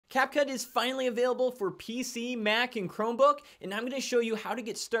CapCut is finally available for PC, Mac, and Chromebook, and I'm going to show you how to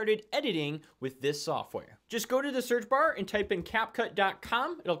get started editing with this software. Just go to the search bar and type in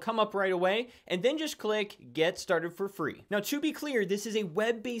CapCut.com. It'll come up right away, and then just click Get Started for free. Now, to be clear, this is a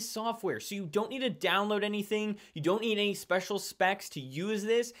web-based software, so you don't need to download anything. You don't need any special specs to use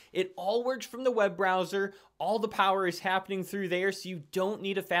this. It all works from the web browser. All the power is happening through there, so you don't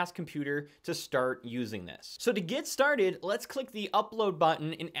need a fast computer to start using this. So to get started, let's click the upload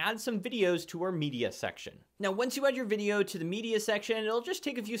button and add some videos to our media section. Now, once you add your video to the media section, it'll just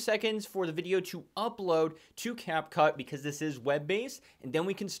take a few seconds for the video to upload to CapCut because this is web-based, and then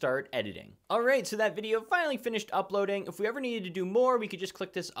we can start editing. All right, so that video finally finished uploading. If we ever needed to do more, we could just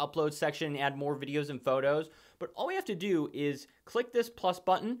click this upload section and add more videos and photos. But all we have to do is click this plus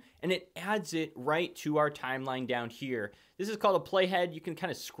button, and it adds it right to our timeline down here. This is called a playhead. You can kind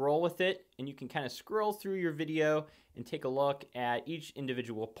of scroll with it, and you can kind of scroll through your video and take a look at each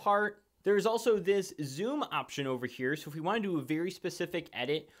individual part. There's also this zoom option over here. So if we want to do a very specific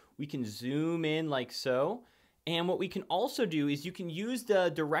edit, we can zoom in like so. And what we can also do is you can use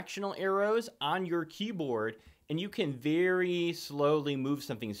the directional arrows on your keyboard, and you can very slowly move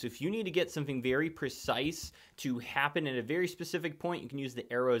something. So if you need to get something very precise to happen at a very specific point, you can use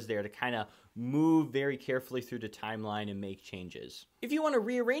the arrows there to kind of move very carefully through the timeline and make changes. If you want to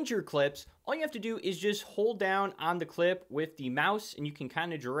rearrange your clips, all you have to do is just hold down on the clip with the mouse, and you can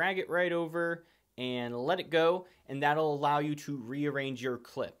kind of drag it right over and let it go, and that'll allow you to rearrange your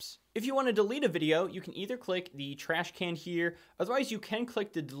clips. If you want to delete a video, you can either click the trash can here, otherwise you can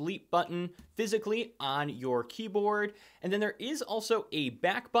click the delete button physically on your keyboard. And then there is also a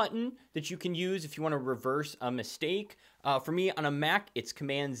back button that you can use if you want to reverse a mistake. For me on a Mac, it's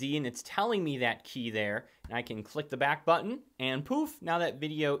Command Z, and it's telling me that key there. And I can click the back button, and poof, now that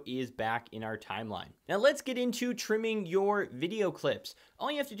video is back in our timeline. Now let's get into trimming your video clips.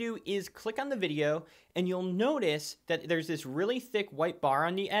 All you have to do is click on the video, and you'll notice that there's this really thick white bar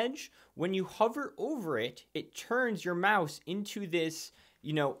on the edge. When you hover over it, it turns your mouse into this,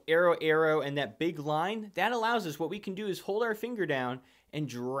 arrow, and that big line. That allows us, what we can do is hold our finger down and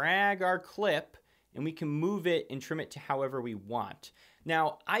drag our clip, and we can move it and trim it to however we want.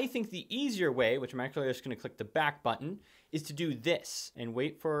 Now, I think the easier way, which I'm actually just going to click the back button, is to do this and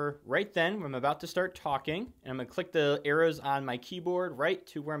wait for right then when I'm about to start talking. And I'm going to click the arrows on my keyboard right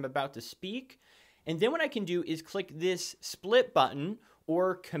to where I'm about to speak. And then what I can do is click this split button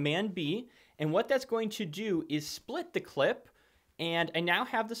or Command B. And what that's going to do is split the clip. And I now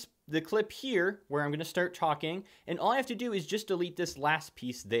have the clip here where I'm going to start talking. And all I have to do is just delete this last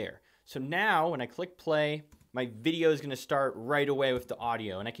piece there. So now when I click play, my video is going to start right away with the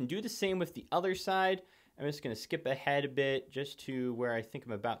audio. And I can do the same with the other side. I'm just going to skip ahead a bit just to where I think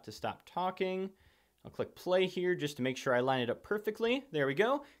I'm about to stop talking. I'll click play here just to make sure I line it up perfectly. There we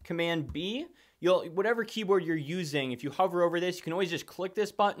go. Command B. Whatever keyboard you're using, if you hover over this, you can always just click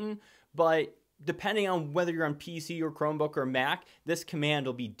this button. But depending on whether you're on PC or Chromebook or Mac, this command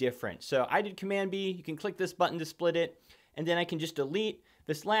will be different. So I did Command B. You can click this button to split it. And then I can just delete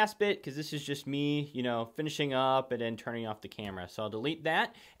this last bit because this is just me, finishing up and then turning off the camera. So I'll delete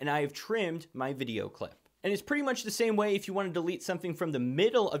that, and I have trimmed my video clip. And it's pretty much the same way if you want to delete something from the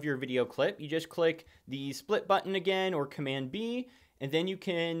middle of your video clip. You just click the split button again or Command B, and then you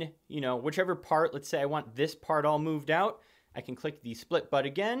can, whichever part, let's say I want this part all moved out, I can click the split button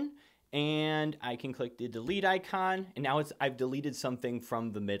again, and I can click the delete icon, and now I've deleted something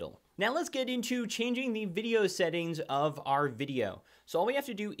from the middle. Now let's get into changing the video settings of our video. So all we have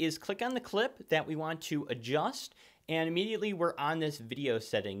to do is click on the clip that we want to adjust, and immediately we're on this video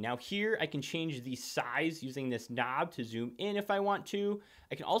setting. Now here I can change the size using this knob to zoom in if I want to.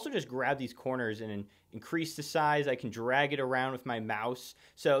 I can also just grab these corners and increase the size. I can drag it around with my mouse.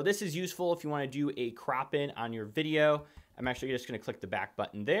 So this is useful if you want to do a crop in on your video. I'm actually just going to click the back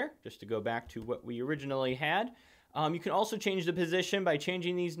button there just to go back to what we originally had. You can also change the position by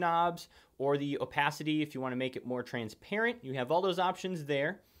changing these knobs, or the opacity if you want to make it more transparent. You have all those options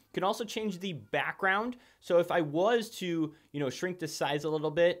there. You can also change the background. So if I was to, shrink the size a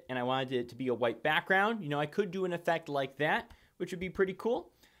little bit and I wanted it to be a white background, I could do an effect like that, which would be pretty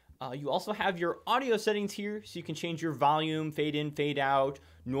cool. You also have your audio settings here, so you can change your volume, fade in, fade out,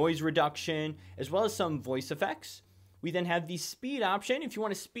 noise reduction, as well as some voice effects. We then have the speed option. If you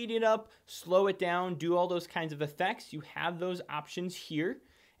want to speed it up, slow it down, do all those kinds of effects, you have those options here.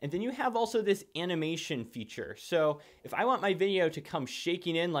 And then you have also this animation feature. So if I want my video to come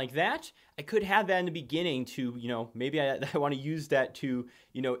shaking in like that, I could have that in the beginning to, maybe I want to use that to,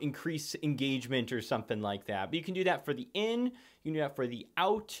 increase engagement or something like that. But you can do that for the in, you can do that for the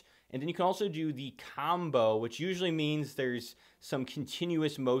out, And then you can also do the combo, which usually means there's some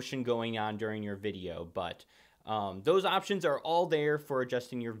continuous motion going on during your video, but those options are all there for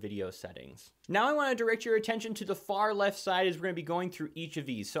adjusting your video settings. Now I want to direct your attention to the far left side as we're going to be going through each of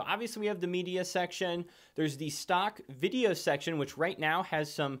these. So obviously we have the media section. There's the stock video section, which right now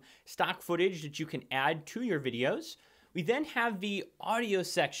has some stock footage that you can add to your videos. We then have the audio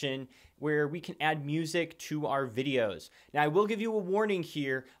section where we can add music to our videos. Now I will give you a warning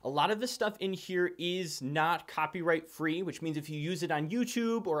here. A lot of the stuff in here is not copyright free, which means if you use it on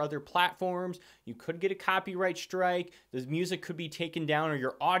YouTube or other platforms, you could get a copyright strike. The music could be taken down or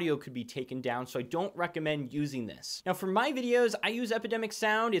your audio could be taken down, so I don't recommend using this. Now for my videos, I use Epidemic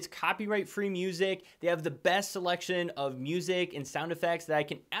Sound. It's copyright free music. They have the best selection of music and sound effects that I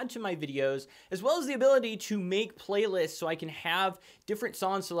can add to my videos, as well as the ability to make playlists so I can have different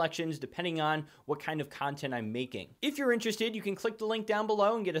song selections depending on what kind of content I'm making. If you're interested, you can click the link down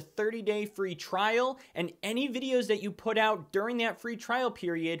below and get a 30-day free trial, and any videos that you put out during that free trial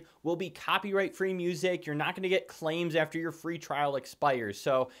period will be copyright-free music. You're not going to get claims after your free trial expires,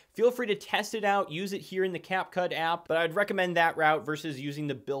 so feel free to test it out, use it here in the CapCut app, but I'd recommend that route versus using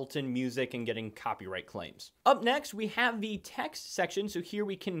the built-in music and getting copyright claims. Up next, we have the text section, so here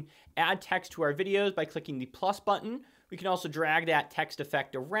we can add text to our videos by clicking the plus button. We can also drag that text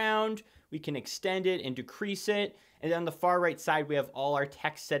effect around. We can extend it and decrease it. And then on the far right side, we have all our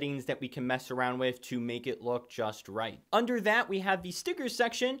text settings that we can mess around with to make it look just right. Under that, we have the stickers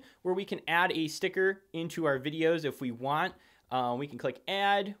section where we can add a sticker into our videos if we want. We can click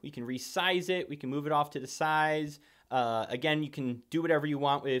add, we can resize it, we can move it off to the size. Again, you can do whatever you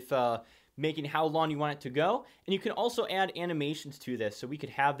want with making how long you want it to go. And you can also add animations to this. So we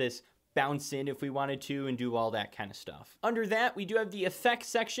could have this bounce in if we wanted to and do all that kind of stuff. Under that, we do have the effects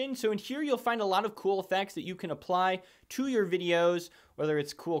section. So in here, you'll find a lot of cool effects that you can apply to your videos, whether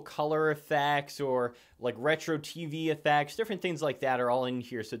it's cool color effects or like retro TV effects, different things like that are all in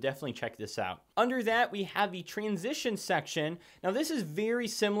here. So definitely check this out. Under that, we have the transition section. Now this is very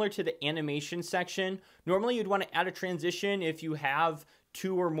similar to the animation section. Normally you'd want to add a transition if you have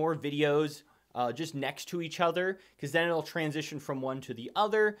 2 or more videos just next to each other, because then it'll transition from one to the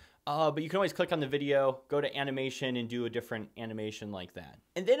other. But you can always click on the video, go to animation, and do a different animation like that.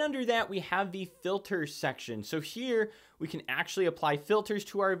 And then under that, we have the filters section. So here, we can actually apply filters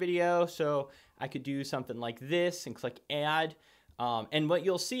to our video. So I could do something like this and click add. And what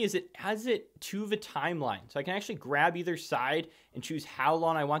you'll see is it adds it to the timeline. So I can actually grab either side and choose how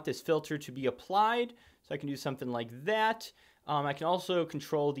long I want this filter to be applied. So I can do something like that. I can also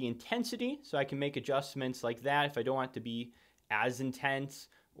control the intensity, so I can make adjustments like that if I don't want it to be as intense,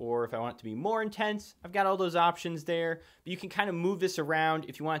 or if I want it to be more intense. I've got all those options there, but you can kind of move this around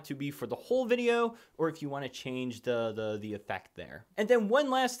if you want it to be for the whole video, or if you want to change the effect there. And then one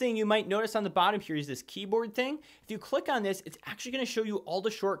last thing you might notice on the bottom here is this keyboard thing. If you click on this, it's actually going to show you all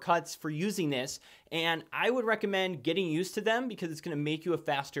the shortcuts for using this, and I would recommend getting used to them because it's going to make you a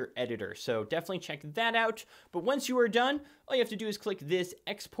faster editor. So definitely check that out. But once you are done, all you have to do is click this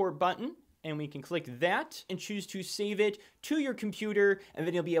export button, and we can click that and choose to save it to your computer, and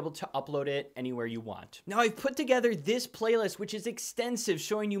then you'll be able to upload it anywhere you want. Now I've put together this playlist, which is extensive,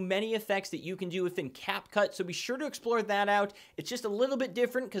 showing you many effects that you can do within CapCut, so be sure to explore that out. It's just a little bit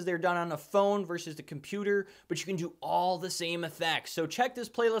different because they're done on a phone versus the computer, but you can do all the same effects. So check this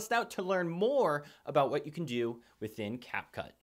playlist out to learn more about what you can do within CapCut.